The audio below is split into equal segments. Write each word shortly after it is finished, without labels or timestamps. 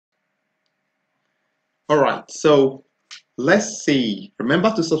Alright, so let's see.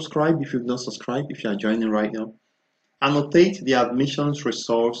 Remember to subscribe if you've not subscribed, if you are joining right now. Annotate the admissions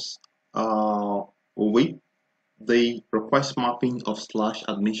resource with the request mapping of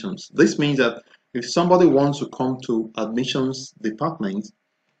 /admissions. This means that if somebody wants to come to admissions department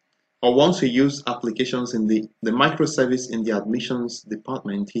or wants to use applications in the microservice in the admissions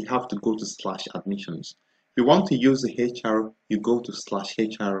department, he have to go to /admissions. If you want to use the HR, you go to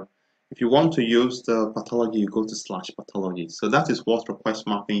 /HR. If you want to use the pathology, you go to /pathology. So that is what request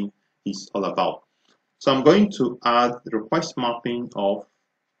mapping is all about. So I'm going to add the request mapping of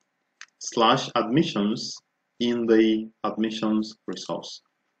 /admissions in the admissions resource.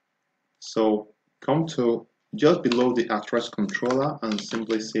 So come to just below the address controller and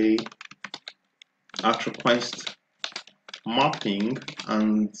simply say add request mapping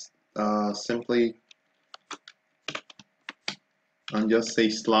and simply just say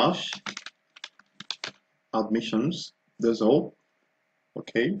 /admissions. That's all.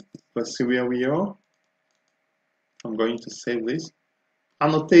 Okay, let's see where we are. I'm going to save this.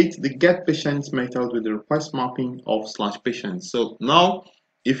 Annotate the getPatients method with the request mapping of /patients. So now,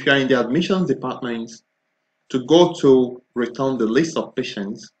 if you are in the admissions department, to go to return the list of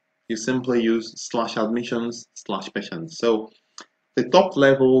patients, you simply use /admissions /patients. So the top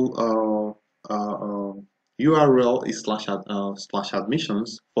level URL is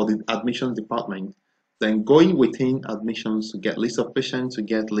 /admissions for the admissions department. Then going within admissions to get list of patients, to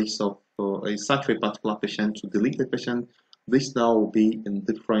get list of a search for a particular patient, to delete a patient. This now will be in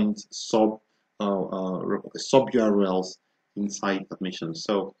different sub URLs inside admissions.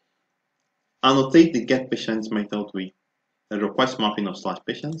 So annotate the getPatients method with the request mapping of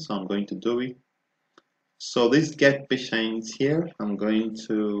 /patients. So I'm going to do it. So this getPatients here, I'm going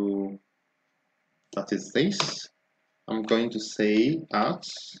to, that is this. I'm going to say add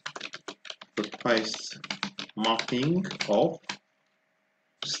request mapping of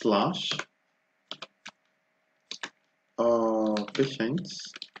 /patients.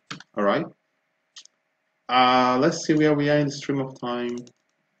 All right. Let's see where we are in the stream of time.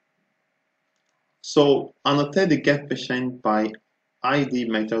 So annotate the getPatient by ID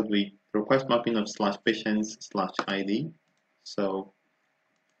method with request mapping of /patients /ID. So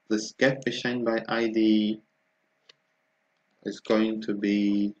this getPatient by ID is going to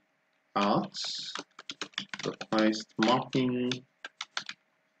be add request mapping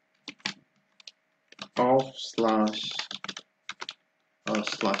of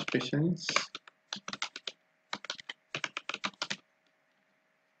 /patients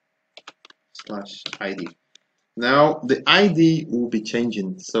 /ID. Now the ID will be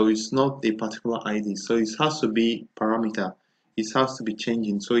changing, so it's not a particular ID, so it has to be parameter. It has to be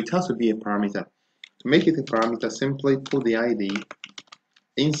changing, so it has to be a parameter. To make it a parameter, simply put the ID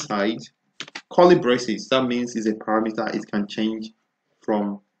inside curly braces. That means it's a parameter. It can change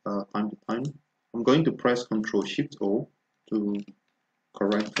from time to time. I'm going to press Ctrl+Shift+O to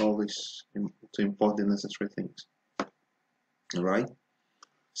correct all this, to import the necessary things. All right.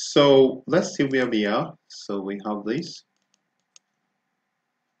 So let's see where we are. So we have this.